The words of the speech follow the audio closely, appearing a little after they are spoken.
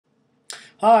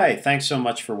Hi, thanks so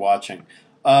much for watching.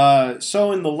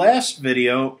 So in the last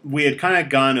video, we had kind of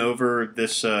gone over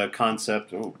this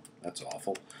concept. Oh, that's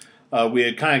awful. We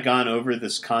had kind of gone over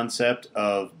this concept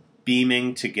of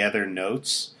beaming together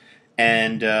notes,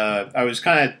 and I was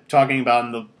kind of talking about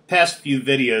in the past few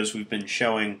videos we've been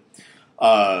showing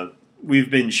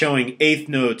eighth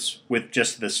notes with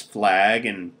just this flag,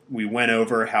 and we went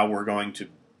over how we're going to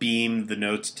beam the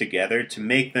notes together to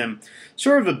make them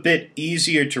sort of a bit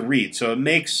easier to read. So it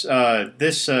makes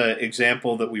this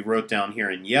example that we wrote down here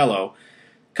in yellow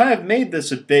kind of made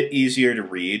this a bit easier to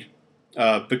read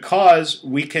because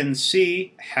we can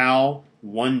see how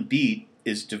one beat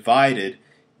is divided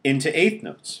into eighth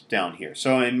notes down here.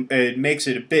 So it makes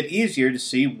it a bit easier to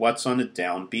see what's on a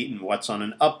downbeat and what's on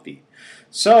an upbeat.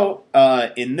 So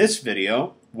in this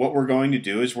video, what we're going to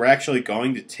do is we're actually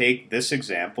going to take this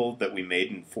example that we made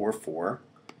in 4/4,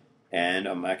 and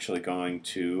I'm actually going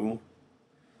to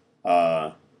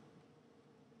I'm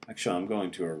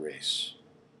going to erase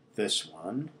this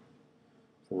one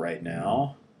for right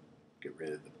now. Get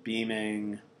rid of the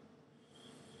beaming.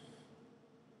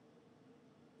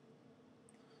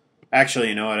 Actually,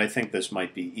 you know what? I think this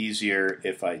might be easier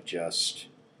if I just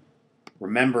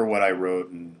remember what I wrote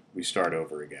and we start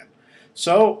over again.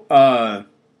 So,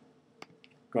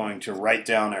 going to write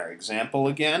down our example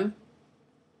again,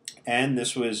 and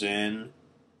this was in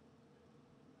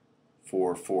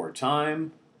 4/4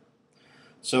 time.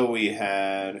 So we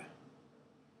had,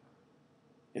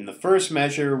 in the first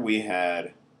measure, we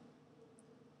had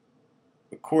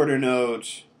a quarter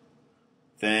note,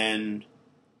 then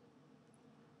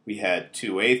we had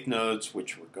two eighth notes,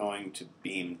 which we're going to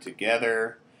beam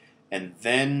together, and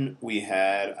then we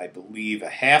had, I believe, a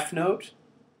half note.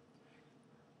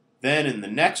 Then in the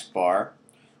next bar,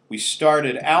 we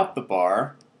started out the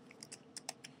bar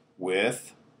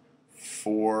with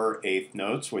 4 eighth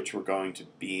notes, which we're going to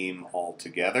beam all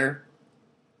together.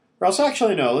 Or else,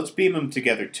 actually, no, let's beam them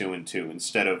together 2 and 2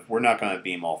 instead of, we're not going to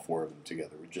beam all 4 of them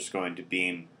together. We're just going to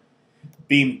beam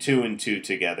 2 and 2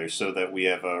 together so that we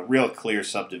have a real clear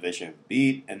subdivision of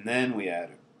beat. And then we add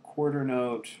a quarter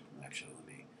note. Actually,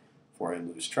 before I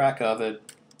lose track of it,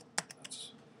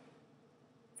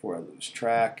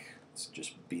 let's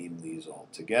just beam these all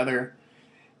together.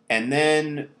 And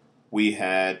then we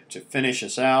had, to finish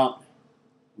us out,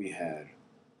 we had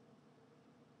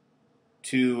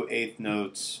 2 eighth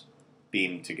notes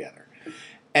beamed together.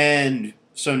 And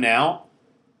so now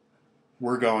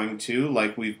we're going to,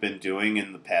 like we've been doing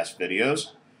in the past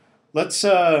videos, let's,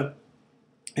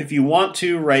 if you want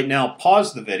to right now,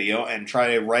 pause the video and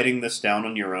try writing this down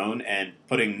on your own and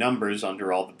putting numbers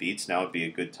under all the beats. Now would be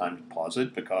a good time to pause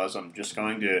it because I'm just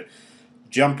going to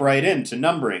jump right into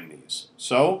numbering these.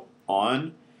 So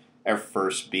on our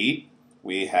first beat,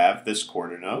 we have this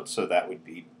quarter note, so that would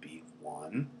be beat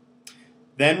 1.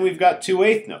 Then we've got 2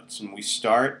 eighth notes, and we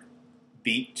start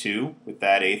beat 2 with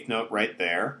that eighth note right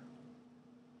there.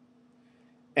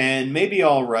 And maybe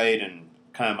I'll write in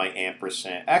kind of my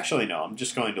ampersand. Actually, no, I'm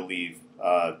just going to leave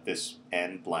this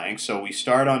end blank. So we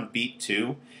start on beat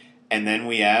 2, and then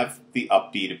we have the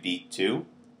upbeat of beat 2.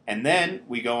 And then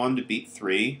we go on to beat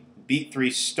 3. Beat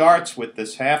 3 starts with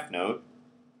this half note,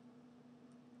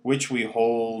 which we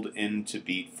hold into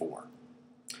beat 4.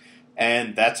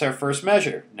 And that's our first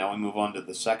measure. Now we move on to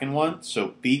the second one.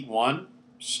 So beat 1,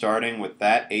 starting with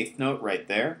that eighth note right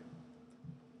there,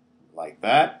 like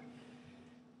that.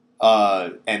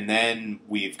 And then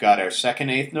we've got our second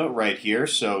eighth note right here.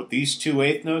 So these 2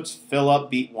 eighth notes fill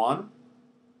up beat 1.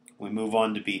 We move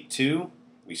on to beat 2.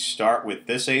 We start with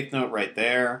this eighth note right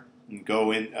there and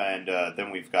go in, and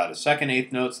then we've got a second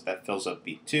eighth note, so that fills up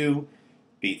beat 2.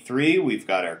 Beat 3, we've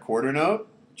got our quarter note,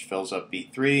 which fills up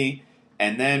beat 3.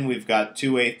 And then we've got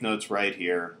 2 eighth notes right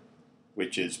here,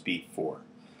 which is beat 4.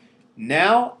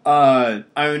 Now, I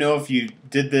don't know if you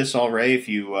did this already, if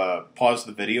you paused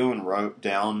the video and wrote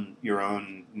down your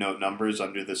own note numbers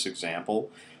under this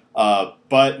example.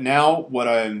 But now what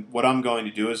I'm going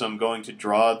to do is I'm going to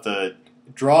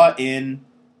draw in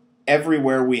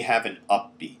everywhere we have an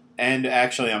upbeat. And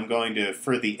actually, I'm going to,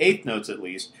 for the eighth notes at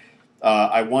least,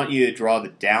 I want you to draw the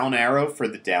down arrow for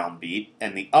the downbeat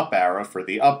and the up arrow for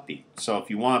the upbeat. So if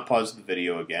you want to pause the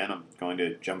video again, I'm going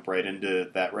to jump right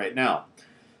into that right now.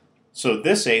 So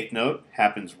this eighth note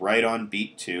happens right on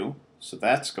beat 2, so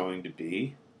that's going to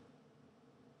be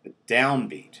the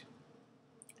downbeat.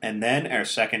 And then our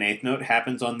second eighth note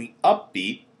happens on the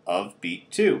upbeat of beat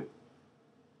 2.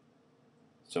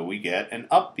 So we get an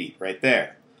upbeat right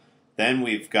there. Then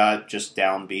we've got just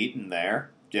downbeat in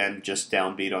there, and just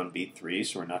downbeat on beat 3,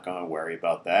 so we're not going to worry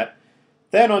about that.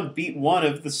 Then on beat 1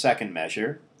 of the second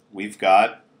measure, we've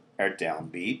got our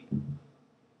downbeat.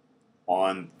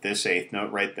 on this eighth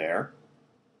note right there.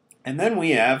 And then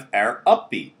we have our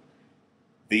upbeat,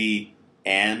 the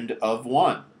and of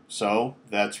 1. So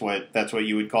that's what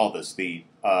you would call this, the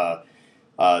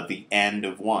end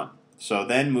of 1. So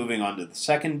then moving on to the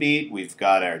second beat, we've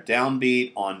got our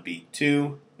downbeat on beat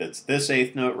 2. That's this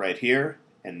eighth note right here,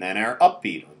 and then our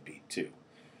upbeat on beat 2.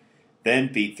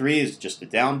 Then beat 3 is just a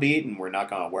downbeat, and we're not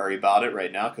going to worry about it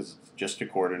right now because it's just a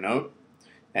quarter note,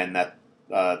 and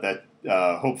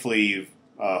hopefully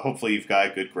you've got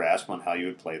a good grasp on how you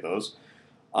would play those.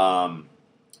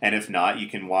 And if not, you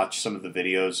can watch some of the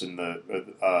videos in the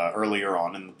earlier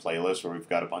on in the playlist where we've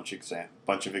got a bunch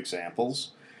of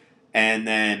examples. And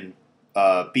then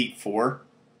beat 4,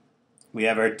 we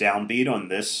have our downbeat on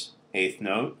this eighth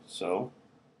note, so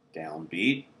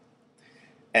downbeat.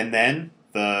 And then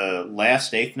the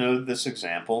last eighth note of this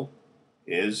example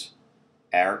is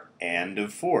our and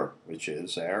of 4, which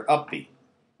is our upbeat.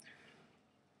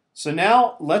 So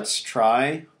now let's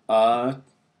try to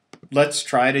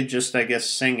just, I guess,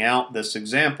 sing out this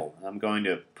example. I'm going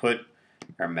to put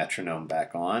our metronome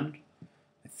back on.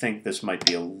 I think this might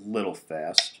be a little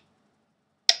fast.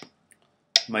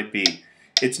 Might be.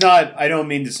 It's not, I don't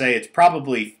mean to say it's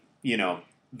probably,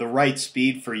 the right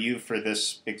speed for you for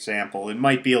this example. It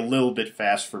might be a little bit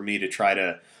fast for me to try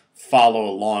to follow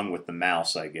along with the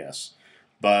mouse, I guess.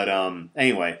 But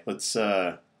anyway, let's,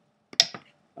 I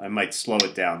might slow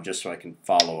it down just so I can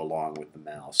follow along with the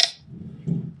mouse.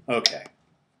 Okay,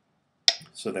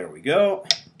 so there we go.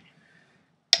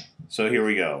 So here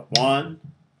we go. 1,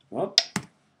 whoop,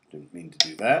 didn't mean to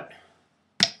do that.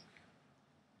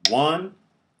 1,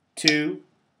 2,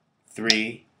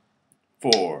 3,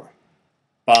 4.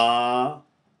 Ba,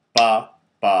 ba,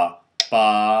 ba,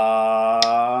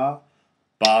 ba,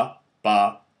 ba,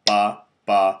 ba, ba,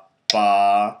 ba,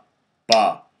 ba,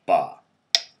 ba, ba.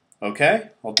 Okay,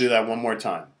 I'll do that one more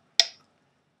time.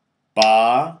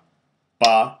 Ba,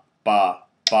 ba, ba,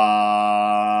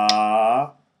 ba,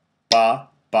 ba,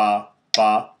 ba,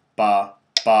 ba, ba,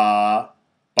 ba,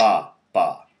 ba,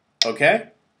 ba. Okay?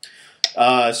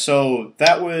 So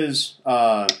that was,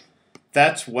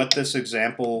 that's what this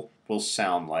example will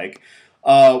sound like.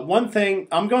 One thing,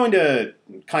 I'm going to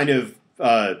kind of,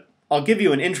 I'll give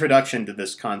you an introduction to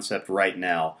this concept right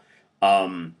now,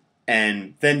 and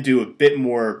then do a bit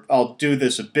more, I'll do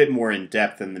this a bit more in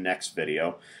depth in the next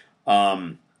video.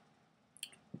 One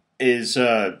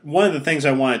of the things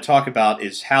I want to talk about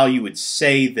is how you would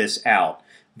say this out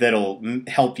that'll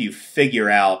help you figure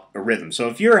out a rhythm. So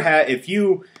if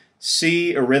you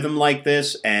see a rhythm like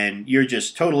this and you're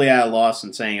just totally at a loss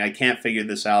and saying, I can't figure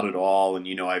this out at all,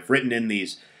 and I've written in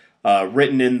these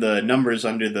written in the numbers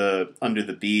under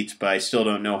the beats, but I still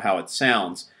don't know how it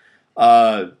sounds.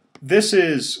 This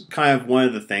is kind of one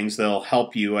of the things that'll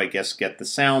help you, I guess, get the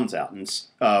sounds out. And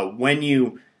when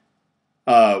you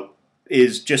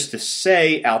is just to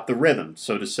say out the rhythm.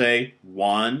 So to say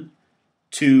 1,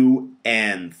 2,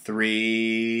 and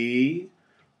 3,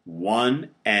 1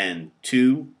 and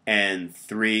 2 and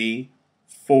 3,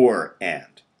 4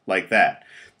 and, like that.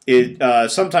 It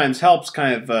sometimes helps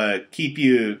kind of keep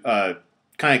your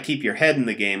head in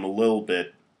the game a little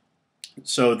bit,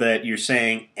 so that you're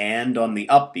saying and on the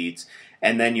upbeats,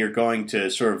 and then you're going to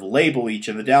sort of label each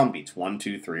of the downbeats, 1,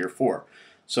 2, 3, or 4.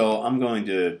 So I'm going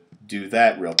to do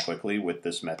that real quickly with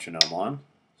this metronome on.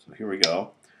 So here we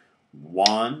go.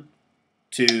 1,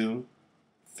 2,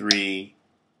 3,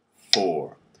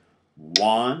 4.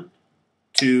 1,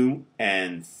 2,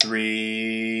 and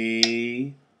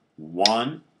 3.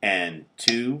 1 and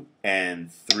 2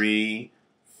 and 3,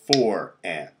 4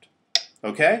 and.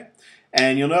 Okay?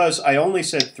 And you'll notice I only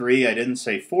said 3, I didn't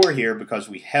say 4 here because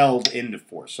we held into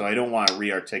 4, so I don't want to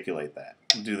re-articulate that.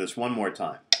 We'll do this one more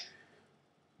time.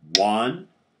 1,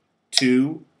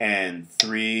 2, and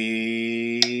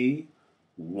 3.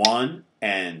 1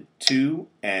 and 2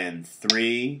 and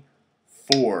 3,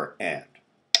 4 and.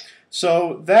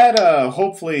 So that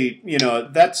hopefully,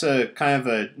 that's a kind of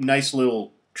a nice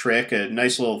little trick, a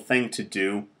nice little thing to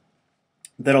do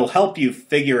that'll help you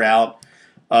figure out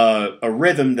a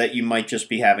rhythm that you might just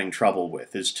be having trouble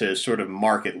with, is to sort of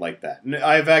mark it like that. And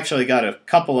I've actually got a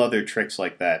couple other tricks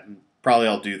like that, and probably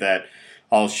I'll do that.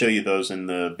 I'll show you those in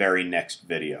the very next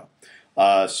video.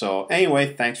 So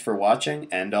anyway, thanks for watching,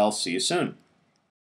 and I'll see you soon.